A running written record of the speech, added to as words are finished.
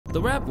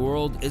The rap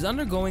world is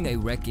undergoing a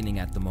reckoning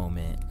at the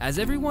moment, as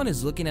everyone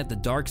is looking at the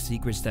dark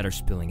secrets that are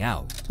spilling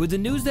out. With the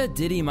news that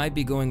Diddy might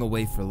be going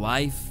away for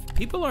life,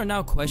 people are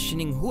now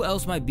questioning who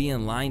else might be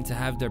in line to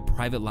have their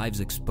private lives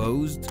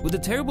exposed, with the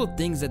terrible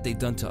things that they've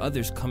done to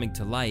others coming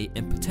to light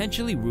and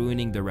potentially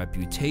ruining their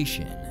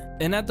reputation.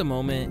 And at the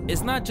moment,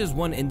 it's not just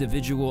one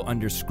individual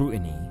under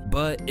scrutiny,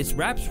 but it's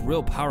rap's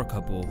real power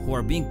couple who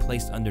are being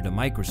placed under the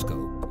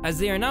microscope, as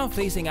they are now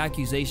facing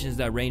accusations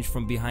that range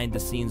from behind the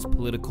scenes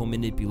political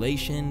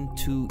manipulation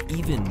to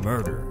even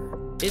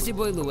murder. It's your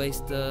boy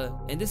Louaista,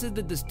 and this is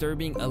the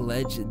disturbing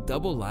alleged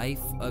double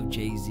life of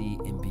Jay Z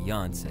and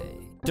Beyonce.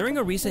 During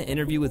a recent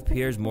interview with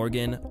Piers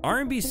Morgan,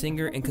 R&B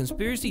singer and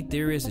conspiracy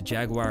theorist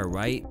Jaguar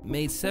Wright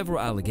made several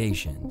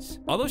allegations.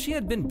 Although she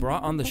had been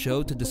brought on the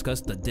show to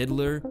discuss the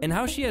diddler and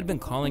how she had been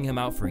calling him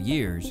out for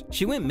years,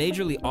 she went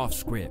majorly off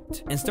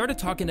script and started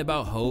talking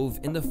about Hove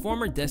and the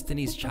former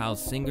Destiny's Child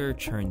singer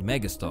turned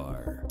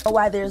megastar.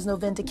 Why there's no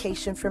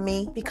vindication for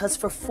me? Because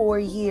for 4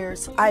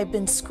 years, I've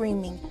been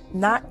screaming,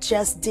 not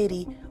just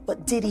Diddy,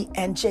 but Diddy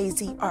and Jay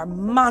Z are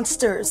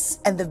monsters,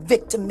 and the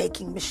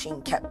victim-making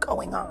machine kept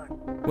going on.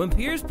 When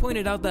Piers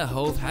pointed out that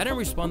Hove hadn't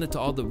responded to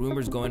all the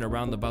rumors going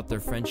around about their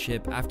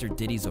friendship after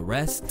Diddy's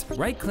arrest,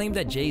 Wright claimed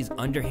that Jay's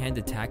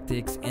underhanded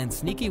tactics and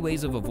sneaky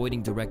ways of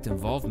avoiding direct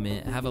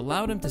involvement have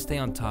allowed him to stay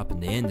on top in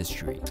the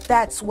industry.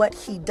 That's what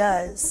he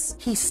does.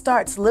 He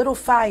starts little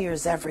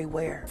fires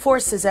everywhere,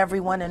 forces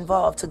everyone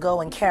involved to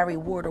go and carry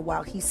water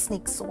while he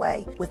sneaks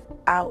away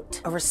without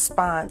a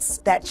response.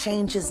 That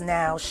changes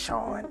now,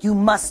 Sean. You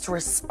must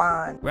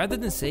respond. Rather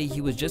than say he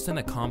was just an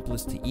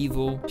accomplice to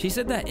evil, she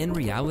said that in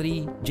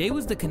reality, Jay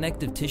was the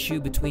connective tissue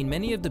between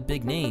many of the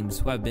big names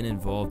who have been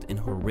involved in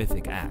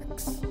horrific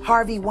acts.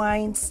 Harvey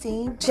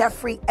Weinstein,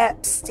 Jeffrey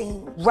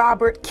Epstein,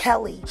 Robert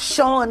Kelly,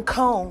 Sean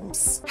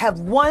Combs have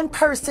one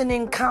person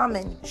in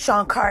common,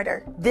 Sean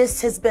Carter.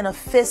 This has been a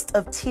fist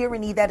of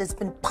tyranny that has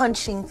been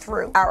punching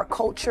through our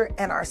culture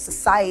and our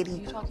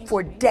society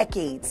for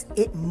decades.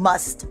 It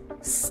must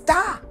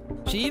stop.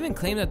 She even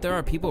claimed that there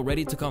are people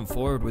ready to come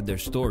forward with their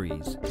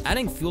stories,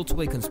 adding fuel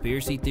to a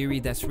conspiracy theory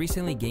that's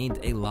recently gained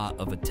a lot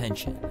of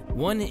attention.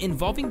 One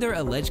involving their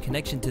alleged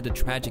connection to the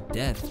tragic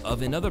death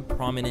of another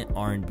prominent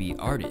R&B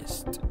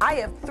artist. I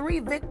have 3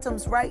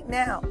 victims right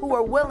now who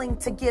are willing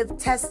to give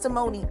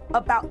testimony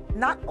about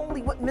not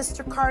only what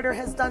Mr. Carter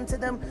has done to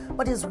them,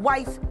 but his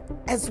wife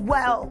as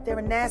well. They're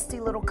a nasty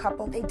little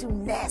couple. They do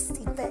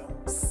nasty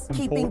things.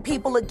 Keeping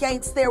people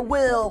against their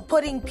will,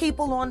 putting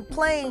people on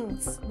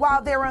planes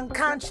while they're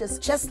unconscious,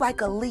 just like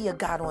Aaliyah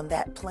got on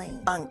that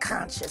plane,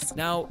 unconscious.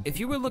 Now, if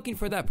you were looking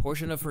for that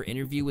portion of her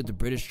interview with the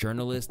British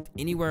journalist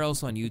anywhere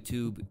else on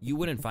YouTube, you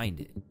wouldn't find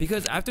it.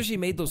 Because after she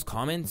made those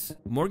comments,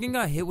 Morgan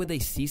got hit with a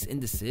cease and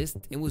desist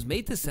and was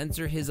made to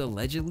censor his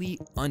allegedly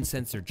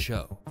uncensored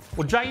show.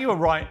 Well, Jaguar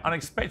Wright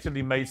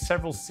unexpectedly made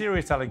several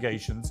serious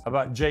allegations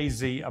about Jay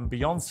Z and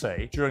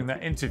Beyonce during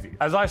that interview.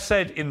 As I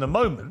said in the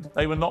moment,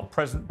 they were not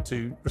present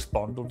to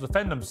respond or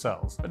defend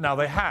themselves, but now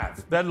they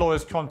have. Their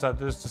lawyers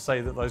contacted us to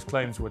say that those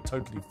claims were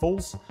totally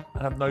false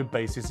and have no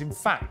basis in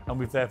fact, and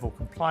we've therefore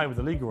complied with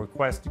the legal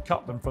request to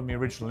cut them from the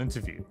original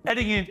interview.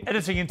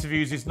 Editing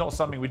interviews is not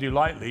something we do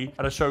lightly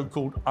at a show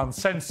called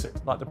Uncensored.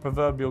 Like the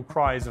proverbial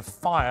cries of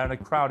fire in a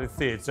crowded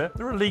theatre,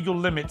 there are legal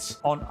limits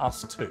on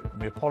us too,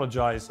 and we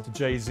apologise to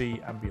Jay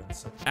Z and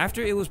Beyonce.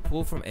 After it was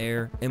pulled from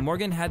air and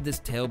Morgan had this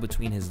tail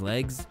between his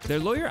legs, their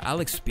lawyer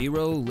Alex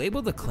Spiro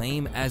labeled the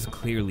claim as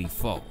clearly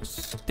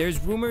false. There's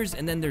rumors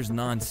and then there's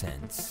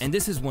nonsense, and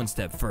this is one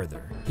step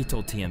further, he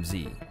told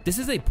TMZ. This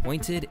is a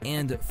pointed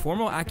and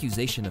formal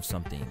accusation of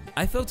something.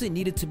 I felt it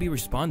needed to be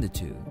responded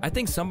to. I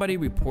think somebody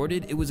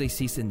reported it was a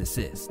cease and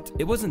desist.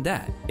 It wasn't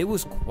that. It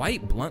was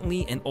quite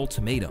bluntly an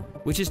ultimatum,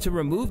 which is to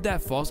remove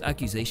that false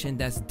accusation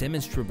that's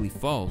demonstrably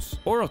false,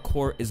 or a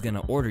court is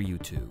gonna order you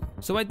to.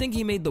 So I think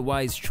he made the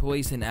wise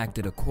choice and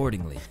acted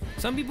accordingly.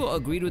 Some people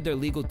agreed with their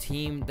legal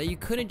team that you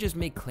couldn't just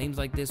make claims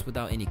like this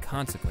without any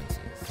consequences.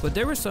 But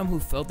there were some who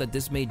felt that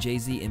this made Jay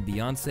Z and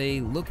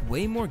Beyonce look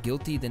way more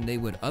guilty than they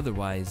would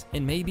otherwise,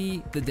 and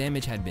maybe the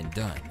damage had been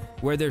done.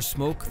 Where there's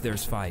smoke,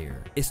 there's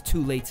fire. It's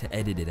too late to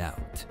edit it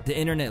out. The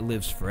internet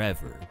lives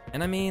forever.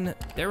 And I mean,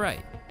 they're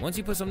right. Once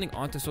you put something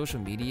onto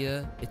social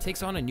media, it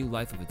takes on a new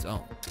life of its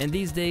own. And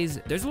these days,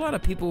 there's a lot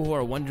of people who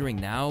are wondering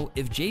now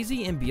if Jay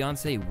Z and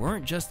Beyonce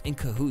weren't just in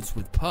cahoots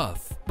with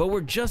Puff, but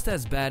were just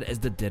as bad as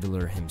the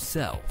diddler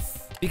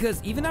himself.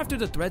 Because even after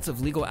the threats of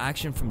legal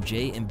action from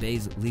Jay and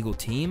Bey's legal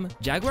team,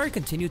 Jaguar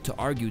continued to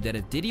argue that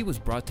if Diddy was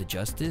brought to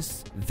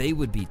justice, they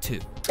would be too.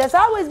 That's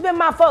always been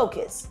my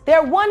focus.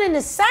 They're one and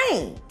the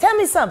same. Tell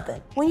me something.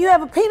 When you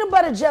have a peanut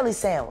butter jelly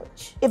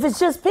sandwich, if it's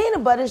just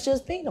peanut butter, it's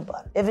just peanut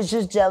butter. If it's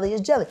just jelly,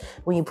 it's jelly.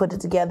 When you put it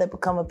together, it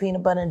becomes a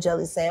peanut butter and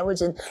jelly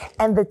sandwich,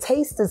 and the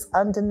taste is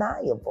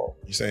undeniable.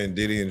 You're saying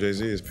Diddy and Jay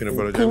Z is peanut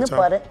butter jelly? Peanut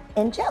butter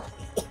and jelly.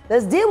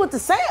 Let's deal with the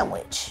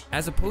sandwich.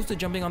 As opposed to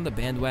jumping on the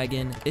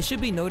bandwagon, it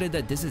should be noted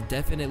that this is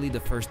definitely the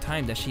first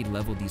time that she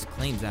leveled these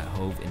claims at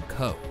Hove and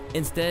Co.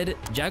 Instead,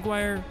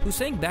 Jaguar, who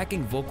sang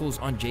backing vocals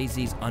on Jay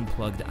Z's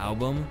Unplugged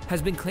album,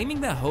 has been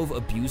claiming that Hove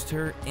abused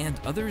her and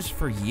others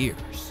for years.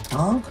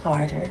 Sean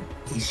Carter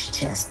is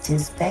just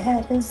as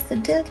bad as the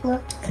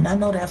diddler, and I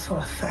know that for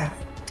a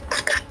fact.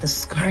 I got the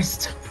scars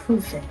to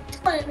prove it.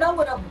 Want to know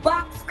what a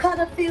box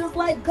cutter feels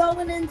like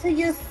going into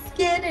your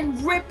skin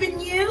and ripping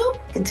you?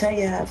 I can tell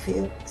you how it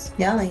feels.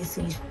 Y'all ain't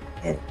seen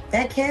shit.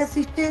 That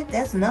Cassie shit,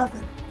 that's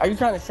nothing. Are you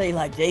trying to say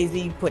like Jay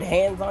Z put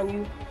hands on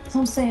you?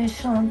 I'm saying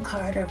Sean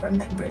Carter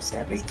remembers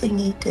everything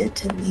he did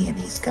to me, and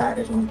he's got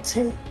it on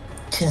tape.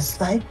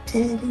 Just like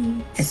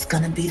Diddy. It's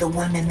gonna be the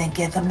women that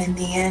give him in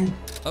the end.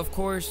 Of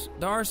course,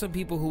 there are some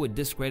people who would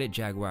discredit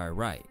Jaguar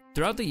right.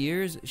 Throughout the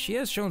years, she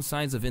has shown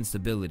signs of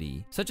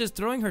instability, such as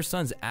throwing her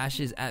son's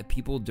ashes at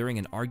people during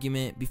an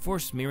argument before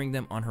smearing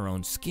them on her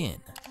own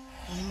skin.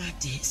 Oh my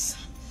dear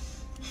son.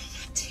 Oh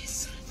my dear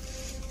son.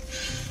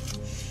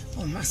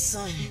 Oh my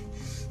son.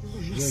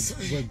 Oh my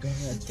son.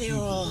 They're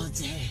all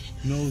dead.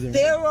 No,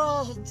 they're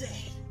all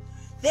dead.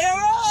 They're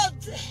all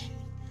dead.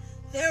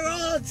 They're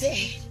all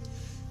dead.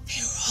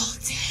 They're all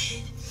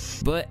dead.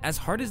 But as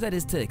hard as that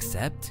is to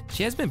accept,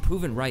 she has been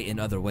proven right in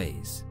other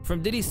ways.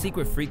 From Diddy's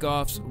secret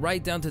freak-offs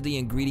right down to the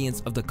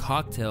ingredients of the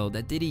cocktail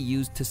that Diddy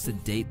used to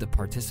sedate the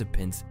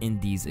participants in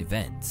these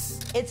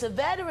events. It's a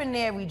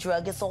veterinary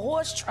drug. It's a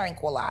horse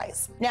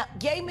tranquilizer. Now,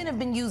 gay men have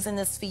been using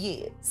this for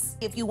years.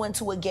 If you went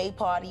to a gay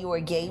party or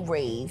a gay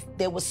rave,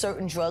 there were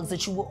certain drugs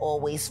that you would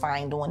always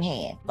find on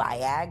hand.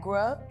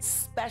 Viagra,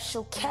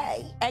 Special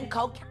K, and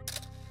cocaine.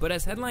 But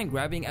as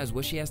headline-grabbing as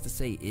what she has to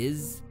say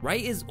is,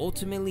 Wright is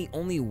ultimately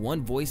only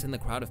one voice in the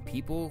crowd of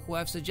people who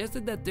have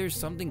suggested that there's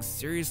something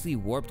seriously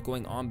warped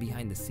going on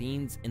behind the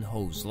scenes in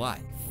Hove's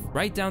life,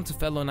 right down to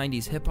fellow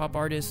 90s hip-hop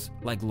artists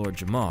like Lord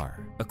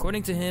Jamar.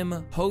 According to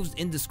him, Hove's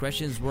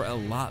indiscretions were a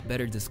lot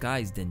better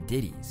disguised than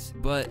Diddy's,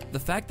 but the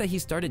fact that he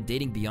started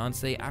dating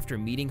Beyonce after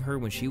meeting her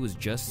when she was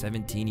just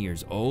 17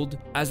 years old,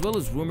 as well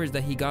as rumors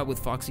that he got with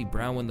Foxy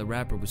Brown when the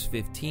rapper was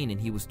 15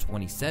 and he was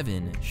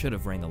 27, should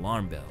have rang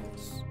alarm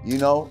bells. You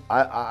know,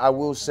 I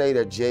will say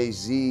that Jay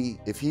Z,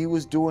 if he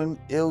was doing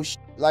ill shit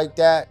like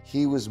that,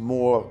 he was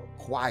more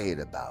quiet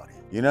about it.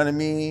 You know what I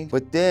mean?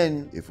 But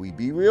then, if we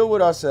be real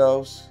with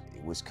ourselves,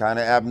 it was kind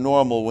of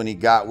abnormal when he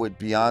got with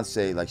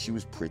Beyonce. Like, she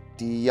was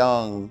pretty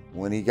young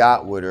when he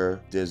got with her.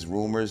 There's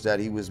rumors that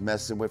he was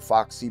messing with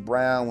Foxy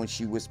Brown when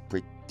she was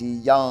pretty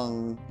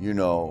young, you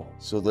know,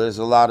 so there's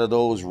a lot of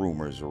those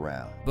rumors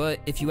around. But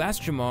if you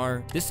ask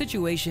Jamar, this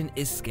situation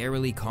is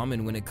scarily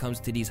common when it comes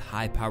to these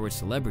high-powered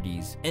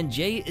celebrities, and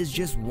Jay is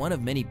just one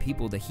of many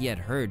people that he had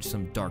heard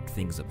some dark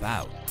things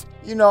about.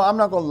 You know, I'm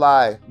not gonna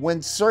lie,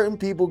 when certain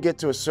people get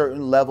to a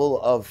certain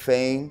level of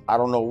fame, I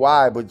don't know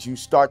why, but you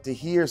start to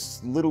hear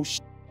little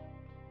shit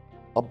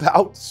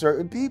about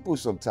certain people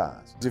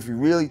sometimes. If you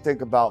really think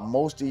about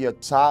most of your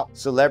top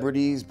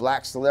celebrities,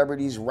 black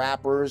celebrities,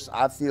 rappers,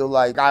 I feel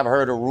like I've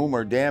heard a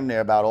rumor damn near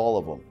about all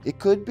of them. It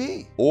could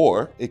be.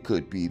 Or it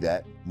could be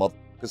that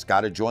motherfuckers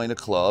gotta join a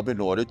club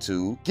in order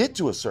to get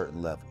to a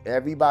certain level.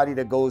 Everybody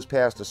that goes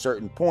past a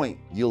certain point,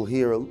 you'll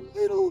hear a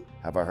little,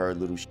 have I heard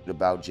little shit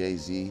about Jay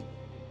Z?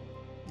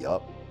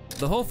 Yup.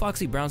 The whole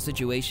Foxy Brown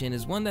situation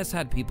is one that's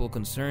had people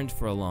concerned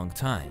for a long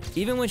time.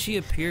 Even when she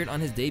appeared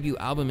on his debut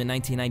album in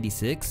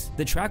 1996,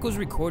 the track was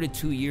recorded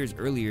 2 years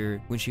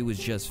earlier when she was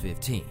just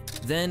 15.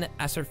 Then,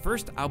 as her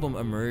first album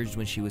emerged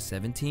when she was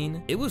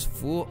 17, it was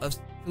full of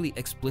sexually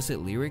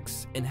explicit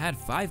lyrics and had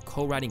 5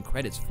 co-writing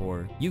credits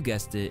for, you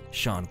guessed it,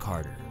 Sean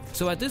Carter.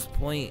 So at this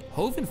point,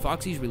 Hove and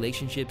Foxy's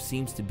relationship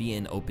seems to be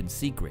an open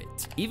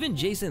secret. Even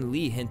Jason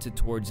Lee hinted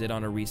towards it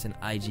on a recent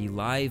IG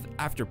Live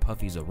after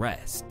Puffy's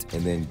arrest.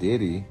 And then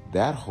Diddy,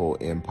 that whole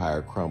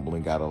empire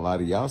crumbling got a lot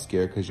of y'all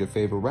scared because your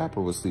favorite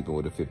rapper was sleeping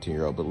with a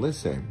 15-year-old. But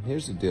listen,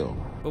 here's the deal.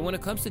 But when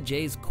it comes to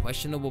Jay's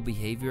questionable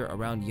behavior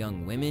around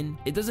young women,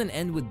 it doesn't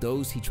end with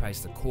those he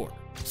tries to court.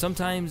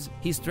 Sometimes,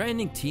 he's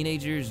threatening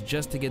teenagers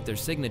just to get their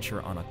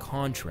signature on a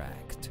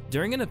contract.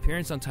 During an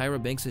appearance on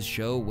Tyra Banks'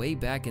 show way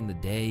back in the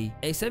day,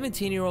 a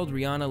 17-year-old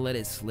Rihanna let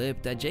it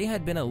slip that Jay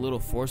had been a little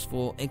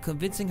forceful in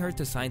convincing her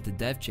to sign to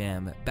Def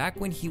Jam back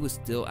when he was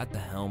still at the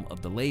helm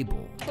of the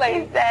label.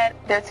 He said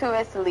there are 2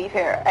 ways to leave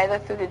here, either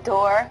through the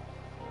door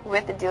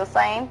with the deal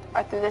signed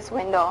or through this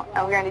window,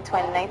 and we're on the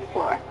 29th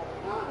floor.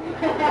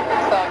 So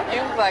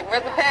you was like,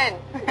 where's the pen?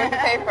 Where's the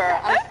paper?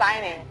 I'm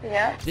signing.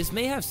 Yeah. This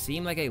may have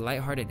seemed like a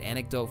lighthearted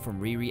anecdote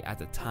from Riri at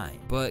the time,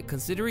 but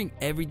considering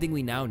everything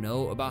we now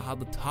know about how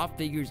the top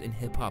figures in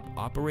hip-hop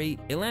operate,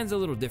 it lands a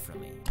little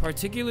differently.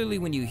 Particularly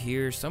when you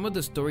hear some of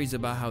the stories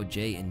about how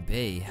Jay and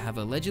Bey have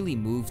allegedly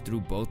moved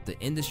through both the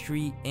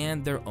industry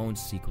and their own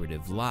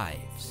secretive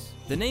lives.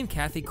 The name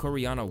Kathy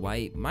Coriana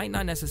White might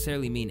not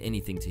necessarily mean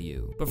anything to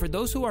you, but for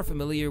those who are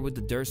familiar with the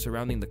dirt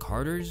surrounding the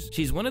Carters,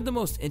 she's one of the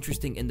most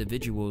interesting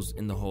individuals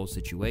in the whole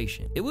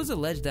situation. It was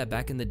alleged that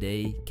back in the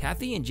day,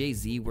 Kathy and Jay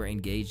Z were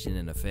engaged in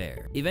an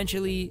affair.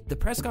 Eventually, the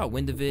press got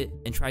wind of it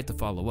and tried to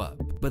follow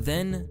up. But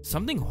then,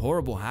 something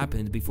horrible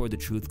happened before the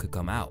truth could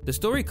come out. The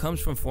story comes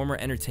from former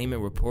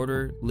entertainment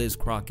reporter Liz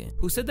Crockett,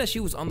 who said that she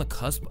was on the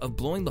cusp of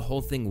blowing the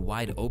whole thing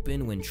wide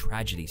open when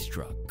tragedy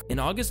struck. In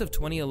August of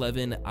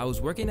 2011, I was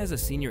working as a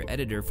senior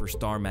editor for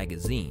Star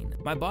magazine.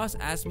 My boss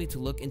asked me to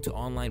look into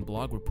online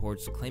blog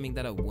reports claiming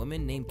that a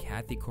woman named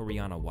Kathy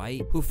Coriana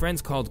White, who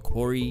friends called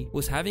Corey,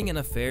 was having an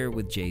affair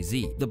with Jay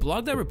Z. The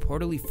blog that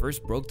reportedly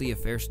first broke the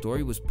affair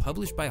story was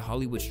published by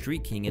Hollywood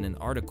Street King in an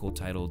article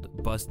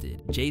titled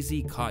Busted: Jay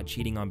Z Caught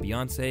Cheating on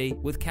Beyonce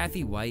with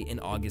Kathy White in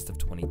August of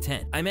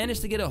 2010. I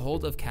managed to get a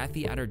hold of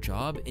Kathy at her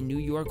job in New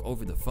York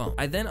over the phone.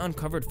 I then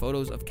uncovered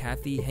photos of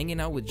Kathy hanging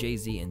out with Jay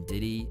Z and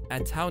Diddy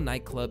at Tao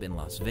nightclub in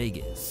Las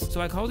Vegas. So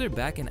I called her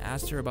back and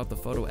asked her about the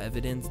photo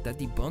evidence that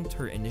debunked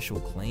her initial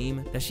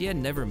claim that she had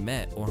never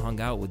met or hung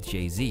out with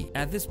Jay Z.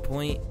 At this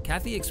point,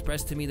 Kathy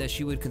expressed to me that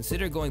she would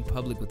consider going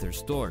public with her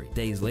story.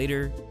 Days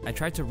later, I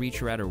tried to reach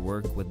her at her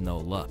work with no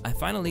luck. I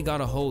finally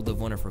got a hold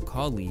of one of her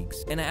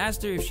colleagues and I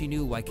asked her if she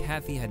knew why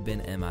Kathy had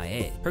been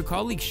MIA. Her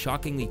colleague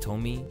shockingly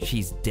told me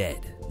she's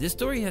dead. This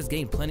story has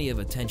gained plenty of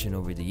attention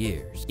over the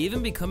years,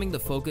 even becoming the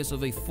focus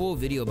of a full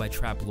video by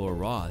Trap Lord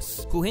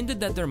Ross, who hinted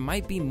that there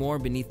might be more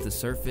beneath the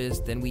surface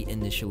than we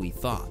initially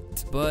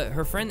thought. But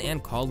her friend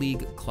and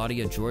colleague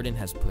Claudia Jordan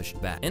has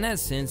pushed back and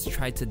has since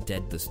tried to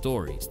dead the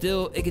story.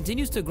 Still, it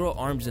continues to grow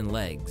arms and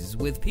legs,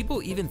 with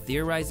people even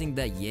theorizing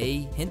that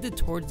Ye hinted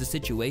towards the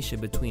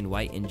situation between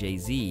White and Jay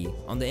Z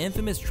on the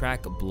infamous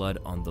track Blood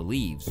on the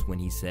Leaves, when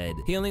he said,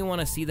 "He only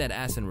wanna see that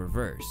ass in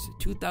reverse,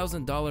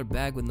 $2,000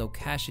 bag with no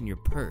cash in your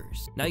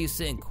purse. Now you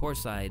sit in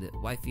courtside,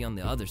 wifey on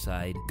the other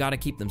side, gotta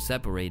keep them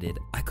separated,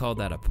 I call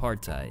that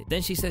apartheid."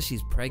 Then she says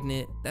she's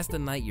pregnant, that's the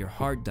night your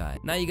heart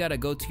died. Now you gotta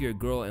go to your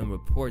girl and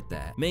report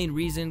that. Main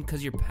reason,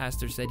 cause your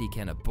pastor said he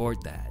can't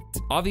abort that.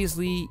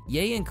 Obviously,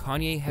 Ye and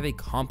Kanye have a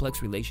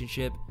complex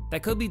relationship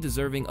that could be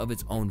deserving of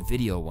its own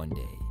video one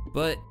day.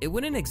 But it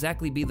wouldn't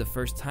exactly be the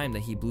first time that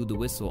he blew the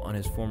whistle on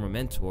his former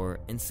mentor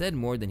and said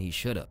more than he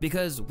should have.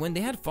 Because when they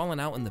had fallen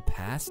out in the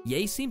past,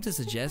 Ye seemed to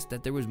suggest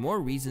that there was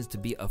more reasons to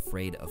be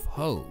afraid of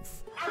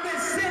Hove. I've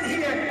been sent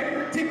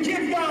here to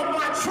give y'all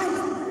my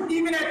truth,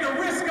 even at the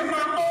risk of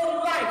my own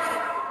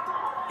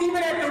life,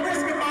 even at the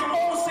risk of my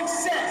own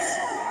success,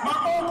 my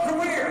own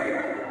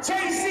career.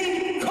 Jay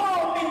Z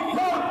called me,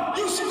 bro.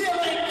 You still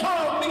ain't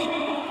called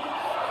me.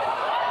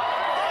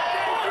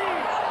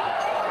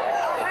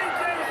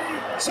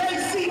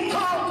 Jay-Z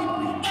called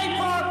me. Hey,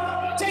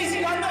 bro,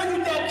 Jay-Z, I know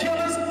you got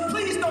killers.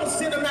 Please don't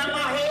send them at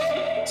my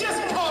head.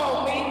 Just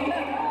call me.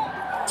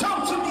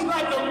 Talk to me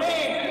like a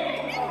man.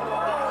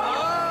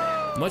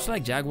 Much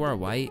like Jaguar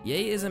White,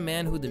 Ye is a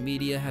man who the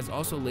media has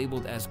also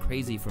labeled as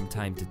crazy from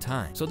time to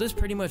time, so this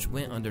pretty much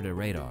went under the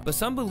radar. But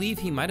some believe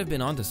he might have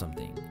been onto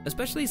something,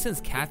 especially since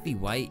Kathy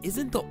White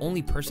isn't the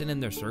only person in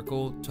their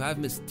circle to have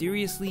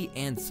mysteriously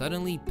and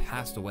suddenly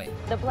passed away.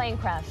 The plane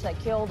crash that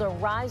killed a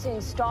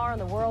rising star in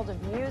the world of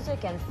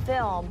music and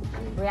film.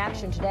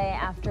 Reaction today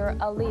after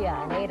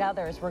Aaliyah and 8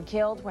 others were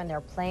killed when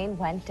their plane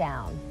went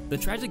down. The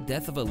tragic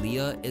death of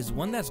Aaliyah is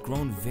one that's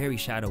grown very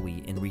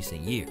shadowy in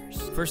recent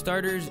years. For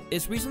starters,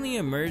 it's recently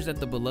emerged that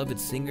the beloved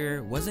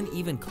singer wasn't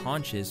even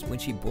conscious when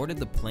she boarded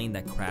the plane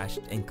that crashed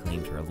and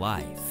claimed her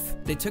life.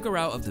 They took her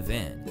out of the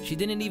van. She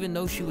didn't even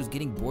know she was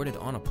getting boarded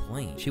on a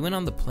plane. She went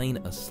on the plane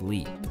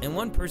asleep. And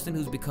one person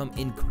who's become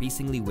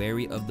increasingly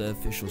wary of the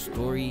official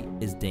story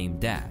is Dame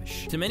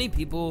Dash. To many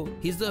people,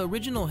 he's the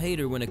original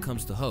hater when it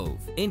comes to Hove,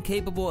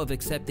 incapable of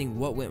accepting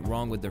what went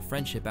wrong with their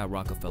friendship at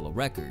Rockefeller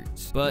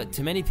Records. But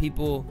to many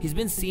people, he's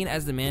been seen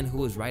as the man who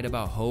was right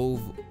about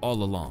Hove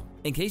all along.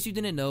 In case you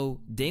didn't know,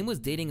 Dame was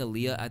dating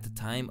Aaliyah at the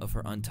time of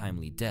her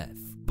untimely death.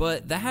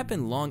 But that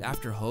happened long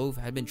after Hove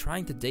had been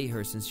trying to date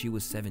her since she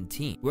was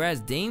 17, whereas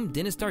Dame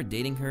didn't start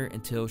dating her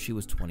until she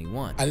was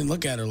 21. I didn't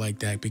look at her like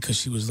that because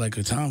she was like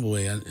a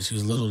tomboy. She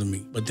was little to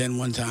me. But then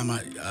one time,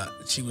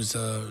 she was,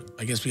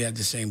 I guess we had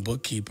the same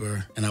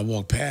bookkeeper, and I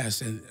walked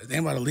past, and the thing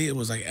about Aaliyah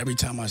was like every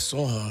time I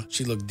saw her,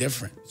 she looked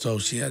different. So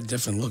she had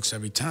different looks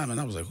every time, and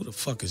I was like, who the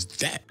fuck is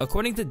that?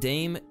 According to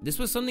Dame, this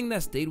was something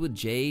that stayed with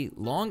Jay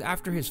long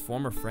after his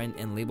former friend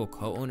and label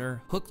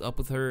co-owner hooked up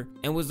with her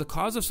and was the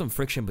cause of some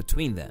friction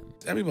between them.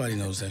 Everybody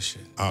knows that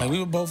shit. Like we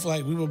were both. I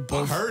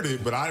heard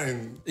it, but I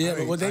didn't.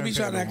 Yeah, but they be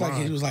trying to act like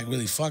he was like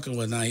really fucking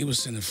with. Nah, he was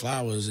sending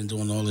flowers and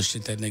doing all this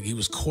shit. That nigga, he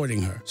was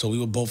courting her. So we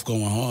were both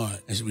going hard,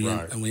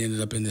 and we ended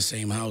up in the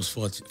same house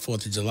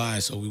 4th of July.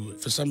 So we were,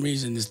 for some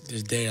reason this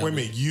day. Wait a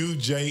minute, you,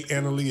 Jay,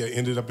 and Aaliyah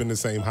ended up in the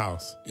same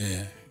house.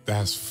 Yeah,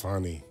 that's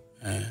funny.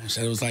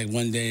 So it was like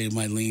one day it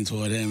might lean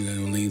toward him and then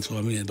it would lean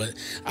toward me. But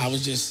I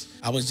was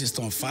just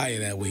on fire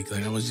that week.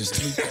 Like I was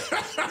just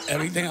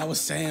everything I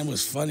was saying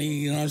was funny.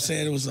 You know what I'm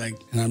saying? It was like,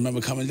 and I remember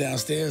coming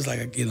downstairs,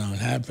 like, you know, it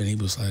happened. He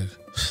was like.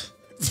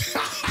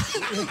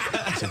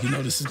 I said,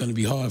 this is gonna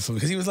be hard for me,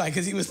 because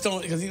he was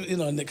throwing, because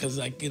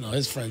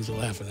his friends were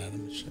laughing at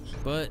him and shit.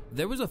 But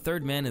there was a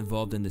third man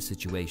involved in the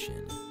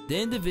situation. The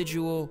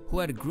individual who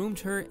had groomed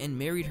her and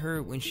married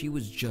her when she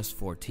was just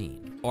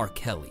 14, R.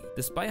 Kelly.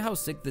 Despite how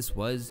sick this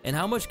was, and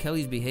how much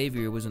Kelly's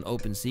behavior was an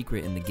open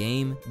secret in the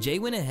game, Jay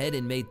went ahead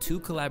and made 2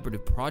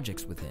 collaborative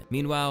projects with him.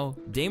 Meanwhile,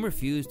 Dame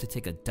refused to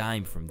take a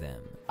dime from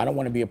them. I don't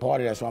want to be a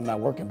part of that, so I'm not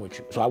working with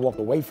you. So I walked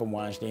away from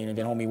Weinstein, and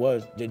then homie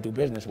did do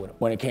business with him.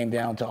 When it came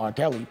down to R.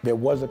 Kelly, there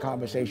was a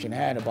conversation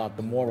had about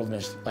the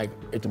moralness, like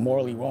it's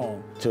morally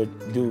wrong to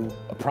do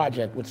a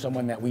project with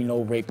someone that we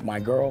know raped my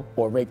girl,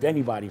 or raped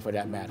anybody for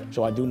that matter.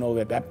 So I do know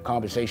that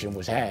conversation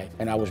was had,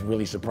 and I was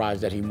really surprised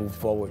that he moved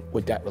forward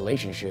with that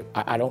relationship.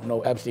 I don't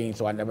know Epstein,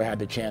 so I never had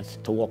the chance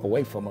to walk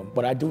away from him.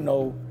 But I do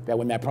know that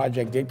when that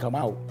project did come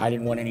out, I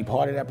didn't want any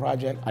part of that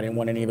project. I didn't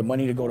want any of the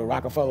money to go to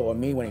Rockefeller or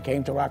me when it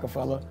came to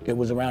Rockefeller. It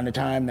was around the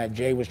time that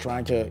Jay was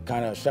trying to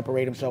kind of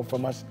separate himself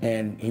from us,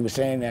 and he was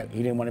saying that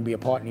he didn't want to be a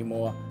part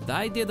anymore. The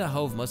idea that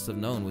Hov must have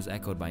known was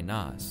echoed by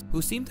Nas,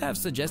 who seemed to have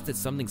suggested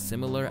something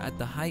similar at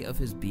the height of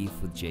his beef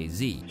with Jay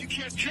Z. You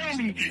can't tell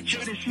me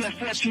Jay didn't see a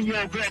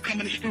 14-year-old girl come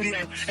in the studio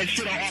and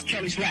sit on R.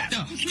 Kelly's lap.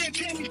 No. You can't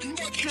tell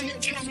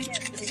me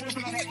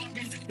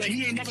that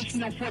he ain't never seen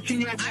no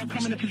 14-year-old girl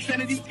come in the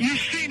vicinity. You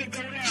seen it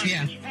go down.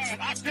 Yeah.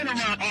 I've been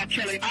around R.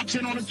 Kelly. I've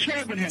been on a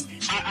tour with him.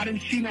 I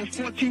didn't see no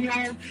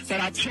 14-year-old,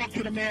 but I talked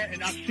to the man,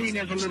 and I've seen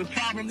there's a little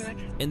problem there.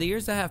 In the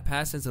years that have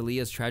passed since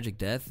Aaliyah's tragic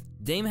death,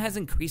 Dame has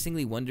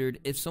increasingly wondered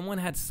if someone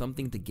had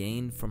something to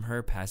gain from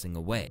her passing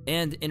away.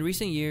 And in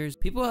recent years,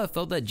 people have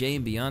felt that Jay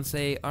and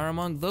Beyonce are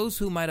among those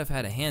who might have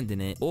had a hand in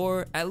it,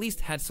 or at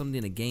least had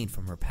something to gain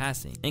from her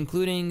passing,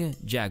 including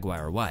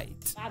Jaguar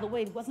White. By the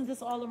way, wasn't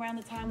this all around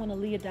the time when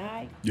Aaliyah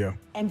died? Yeah.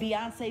 And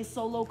Beyonce's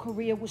solo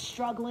career was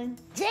struggling?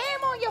 Damn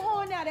on your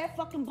horn now, that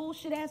fucking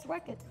bullshit ass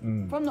record.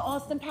 From the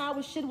Austin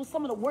Powers shit, was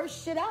some of the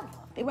worst shit ever.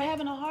 They were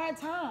having a hard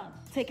time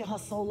taking her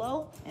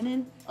solo, and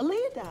then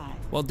Aaliyah died.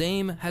 While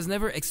Dame has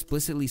never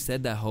explicitly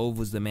said that Hov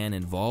was the man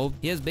involved,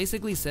 he has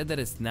basically said that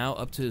it's now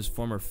up to his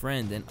former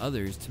friend and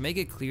others to make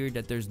it clear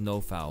that there's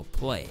no foul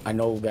play. I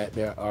know that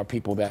there are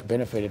people that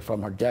benefited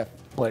from her death,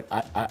 but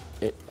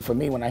for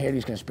me, when I hear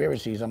these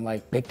conspiracies, I'm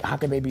like, how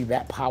could they be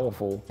that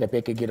powerful that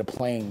they could get a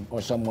plane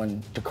or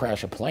someone to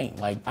crash a plane?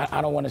 Like,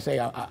 I don't want to say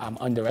I'm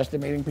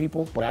underestimating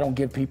people, but I don't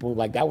give people,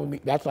 like,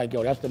 that's like,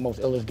 yo, that's the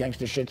most illest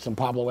gangster shit, some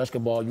Pablo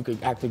Escobar, you could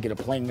actually get a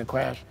plane to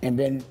crash. And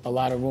then a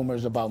lot of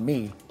rumors about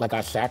me, like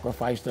I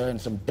sacrificed her and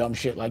some dumb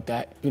shit like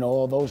that,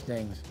 all those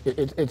things.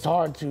 It's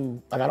hard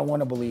to, like, I don't want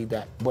to believe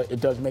that, but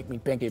it does make me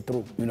think it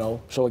through,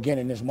 So again,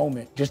 in this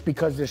moment, just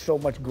because there's so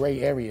much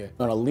gray area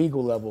on a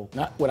legal level,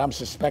 not what I'm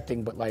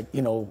suspecting, but like,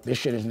 this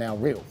shit is now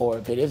real. Or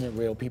if it isn't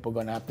real, people are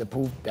gonna have to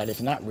prove that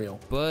it's not real.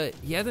 But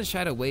he hasn't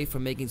shied away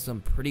from making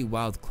some pretty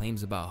wild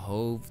claims about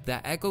Hov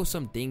that echo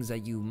some things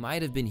that you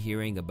might have been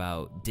hearing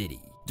about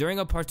Diddy. During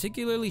a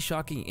particularly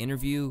shocking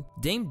interview,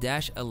 Dame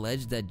Dash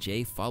alleged that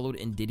Jay followed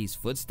in Diddy's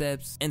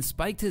footsteps and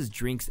spiked his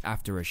drinks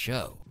after a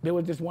show. There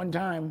was this one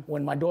time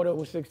when my daughter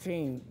was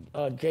 16,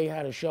 Jay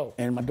had a show,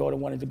 and my daughter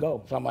wanted to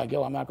go. So I'm like,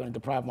 yo, I'm not gonna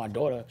deprive my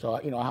daughter. So,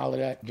 I hollered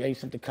at Jay,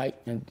 sent the kite,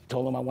 and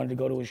told him I wanted to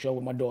go to a show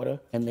with my daughter,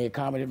 and they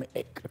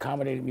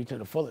accommodated me to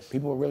the fullest.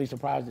 People were really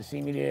surprised to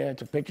see me there,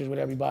 took pictures with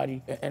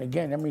everybody. And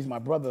again, Emery's my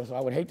brother, so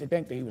I would hate to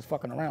think that he was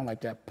fucking around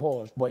like that,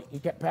 pause. But he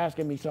kept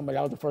asking me something.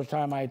 That was the first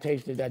time I had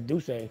tasted that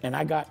Douce, and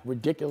I got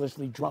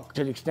ridiculously drunk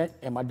to the extent,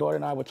 and my daughter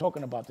and I were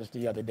talking about this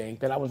the other day,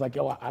 that I was like,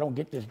 yo, I don't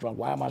get this drunk.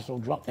 Why am I so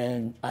drunk?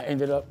 And I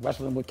ended up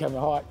wrestling with Kevin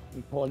Hart.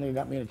 Poor nigga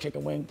got me in a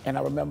chicken wing. And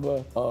I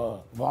remember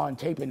Vaughn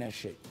taping that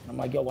shit. I'm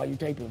like, yo, why you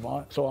taping,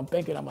 Vaughn? So I'm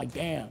thinking, I'm like,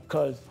 damn,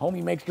 because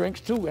homie makes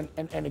drinks too.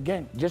 And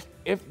again, just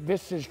if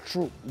this is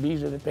true,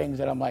 these are the things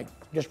that I'm like,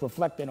 just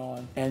reflecting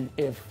on. And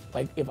if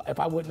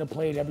I wouldn't have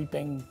played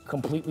everything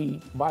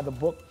completely by the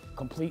book,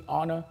 complete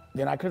honor,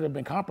 then I could have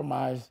been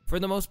compromised. For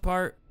the most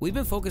part, we've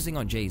been focusing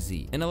on Jay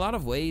Z. In a lot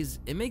of ways,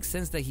 it makes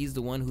sense that he's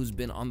the one who's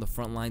been on the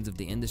front lines of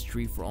the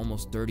industry for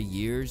almost 30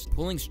 years,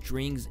 pulling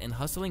strings and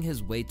hustling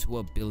his way to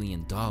 $1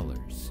 billion.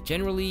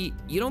 Generally,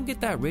 you don't get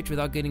that rich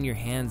without getting your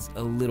hands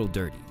a little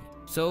dirty.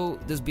 So,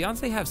 does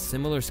Beyonce have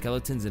similar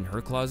skeletons in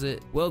her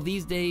closet? Well,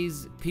 these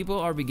days, people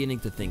are beginning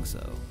to think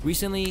so.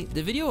 Recently,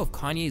 the video of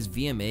Kanye's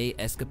VMA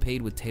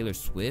escapade with Taylor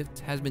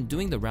Swift has been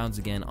doing the rounds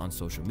again on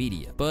social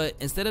media. But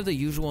instead of the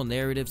usual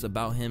narratives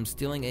about him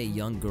stealing a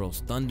young girl's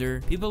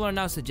thunder, people are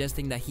now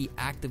suggesting that he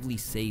actively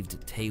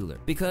saved Taylor.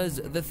 Because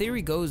the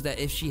theory goes that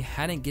if she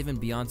hadn't given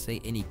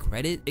Beyonce any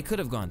credit, it could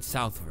have gone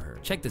south for her.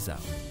 Check this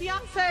out.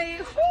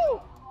 Beyonce,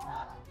 whoo!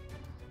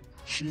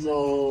 She's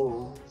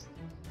all...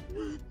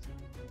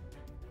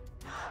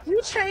 You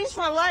changed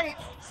my life.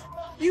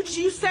 You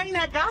sang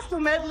that gospel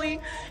medley,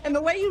 and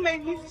the way you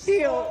made me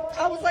feel,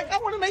 I was like, I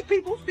want to make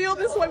people feel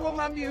this way with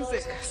my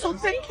music. So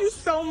thank you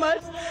so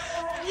much.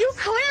 You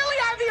clearly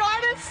are the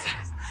artist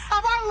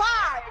of our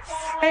lives.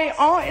 Hey,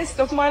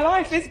 artist of my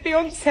life is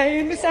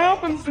Beyonce in this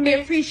album for me.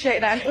 Appreciate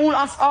that. And all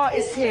us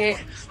artists here,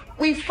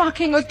 we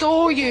fucking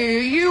adore you.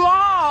 You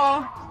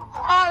are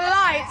our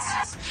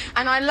light.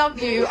 and I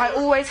love you. I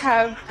always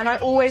have, and I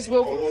always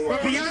will.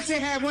 Beyonce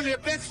had one of the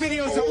best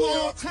videos of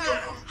all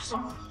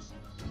time.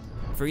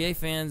 For Ye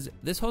fans,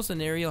 this whole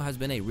scenario has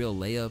been a real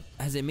layup,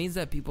 as it means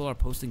that people are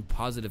posting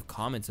positive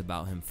comments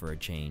about him for a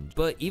change.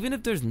 But even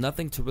if there's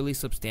nothing to really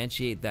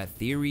substantiate that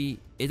theory,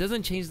 it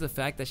doesn't change the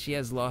fact that she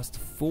has lost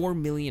 4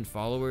 million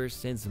followers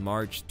since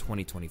March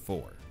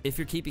 2024. If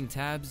you're keeping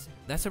tabs,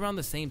 that's around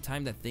the same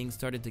time that things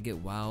started to get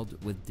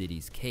wild with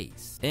Diddy's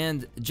case.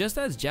 And just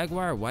as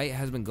Jaguar White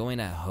has been going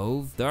at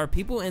Hove, there are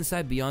people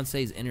inside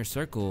Beyonce's inner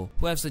circle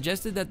who have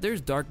suggested that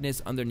there's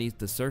darkness underneath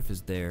the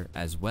surface there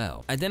as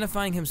well.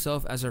 Identifying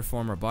himself as her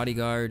former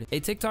bodyguard, a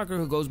TikToker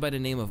who goes by the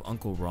name of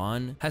Uncle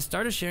Ron has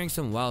started sharing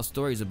some wild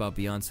stories about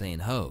Beyonce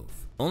and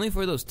Hove, only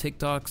for those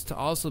TikToks to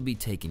also be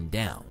taken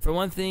down. For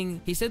one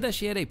thing, he said that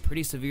she had a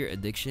pretty severe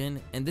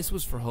addiction, and this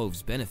was for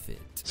Hove's benefit.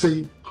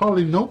 See,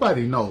 hardly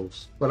nobody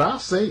knows, but I'll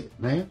say it,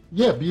 man.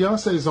 Yeah,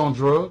 Beyonce's on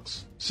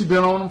drugs. She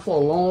been on them for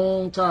a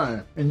long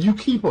time, and you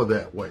keep her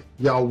that way.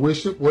 Y'all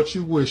wish it what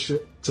you wish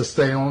it to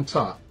stay on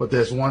top. But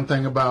there's one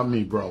thing about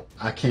me, bro.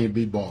 I can't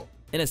be bought.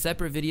 In a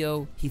separate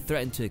video, he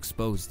threatened to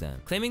expose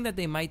them, claiming that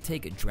they might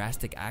take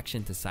drastic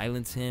action to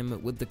silence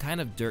him with the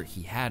kind of dirt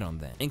he had on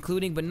them,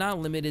 including but not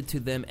limited to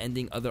them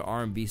ending other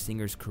R&B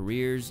singers'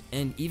 careers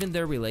and even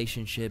their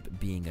relationship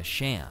being a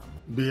sham.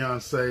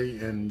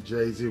 Beyonce and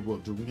Jay Z will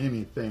do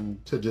anything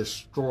to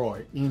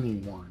destroy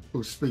anyone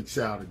who speaks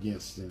out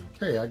against them.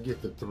 Okay, I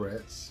get the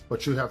threats,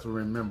 but you have to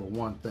remember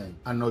one thing.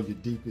 I know your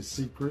deepest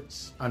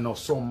secrets. I know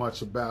so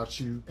much about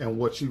you and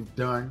what you've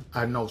done.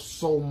 I know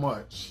so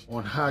much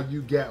on how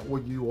you got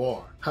where you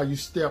are, how you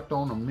stepped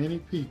on many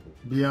people.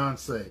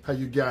 Beyonce, how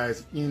you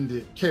guys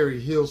ended Carrie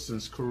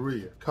Hilson's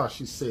career because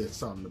she said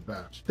something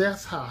about you.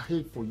 That's how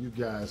hateful you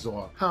guys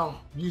are, how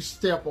you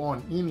step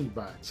on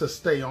anybody to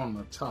stay on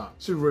the top.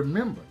 So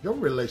remember, your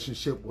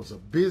relationship was a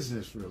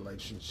business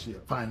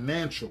relationship,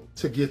 financial,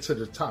 to get to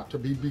the top, to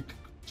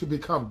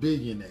become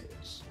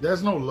billionaires.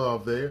 There's no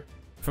love there.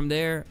 From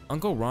there,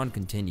 Uncle Ron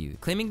continued,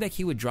 claiming that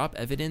he would drop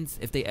evidence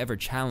if they ever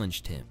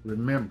challenged him.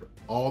 Remember,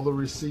 all the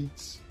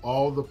receipts,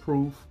 all the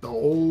proof, the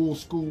old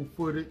school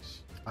footage,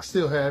 I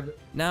still have it.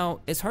 Now,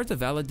 it's hard to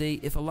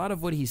validate if a lot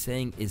of what he's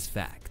saying is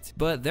fact,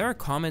 but there are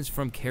comments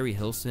from Carrie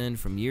Hilson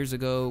from years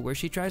ago where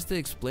she tries to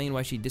explain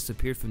why she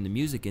disappeared from the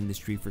music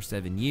industry for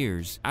 7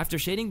 years after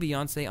shading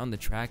Beyonce on the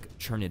track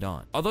Turn It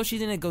On. Although she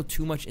didn't go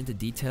too much into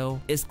detail,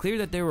 it's clear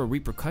that there were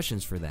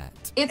repercussions for that.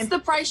 It's the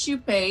price you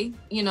pay,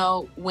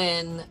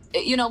 when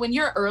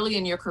you're early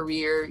in your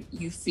career,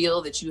 you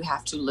feel that you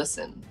have to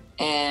listen.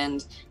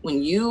 And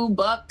when you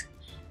buck,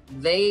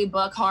 they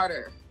buck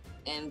harder.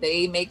 And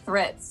they make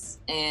threats,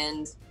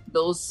 and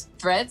those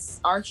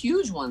threats are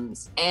huge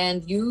ones.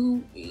 And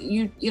you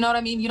know what I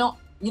mean? You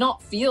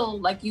don't feel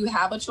like you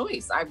have a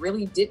choice. I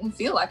really didn't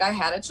feel like I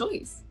had a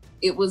choice.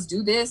 It was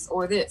do this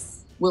or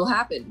this will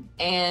happen.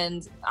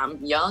 And I'm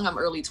young, I'm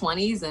early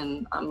 20s,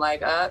 and I'm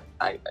like,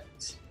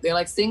 they're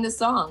like, sing this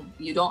song.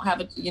 You don't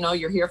have it,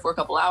 you're here for a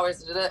couple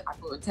hours. I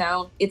flew in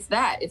town. It's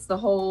it's the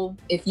whole,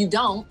 if you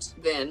don't,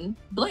 then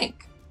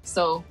blink.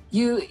 So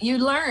you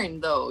learn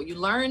though, you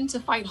learn to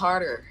fight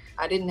harder.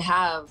 I didn't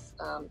have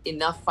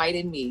enough fight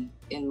in me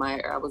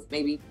I was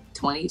maybe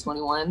 20,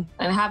 21.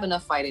 I didn't have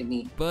enough fight in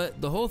me. But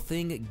the whole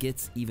thing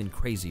gets even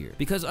crazier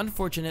because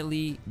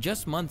unfortunately,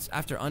 just months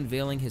after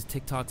unveiling his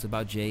TikToks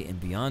about Jay and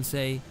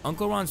Beyonce,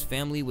 Uncle Ron's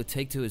family would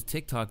take to his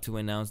TikTok to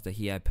announce that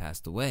he had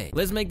passed away.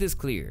 Let's make this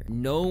clear.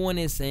 No one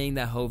is saying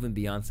that Hove and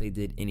Beyonce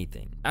did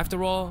anything.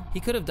 After all, he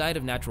could have died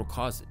of natural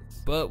causes.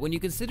 But when you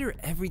consider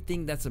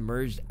everything that's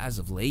emerged as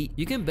of late,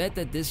 you can bet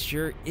that this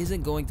sure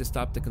isn't going to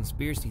stop the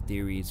conspiracy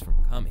theories from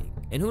coming.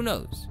 And who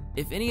knows?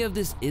 If any of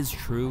this is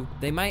true,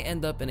 they might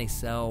end up in a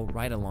cell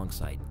right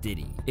alongside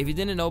Diddy. If you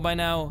didn't know by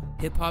now,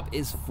 hip-hop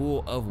is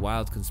full of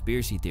wild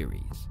conspiracy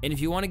theories. And if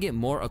you want to get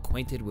more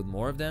acquainted with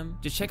more of them,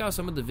 just check out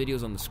some of the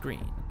videos on the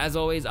screen. As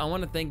always, I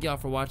want to thank y'all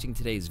for watching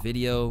today's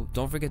video.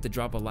 Don't forget to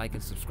drop a like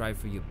and subscribe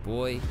for your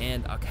boy,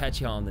 and I'll catch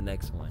y'all on the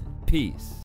next one. Peace.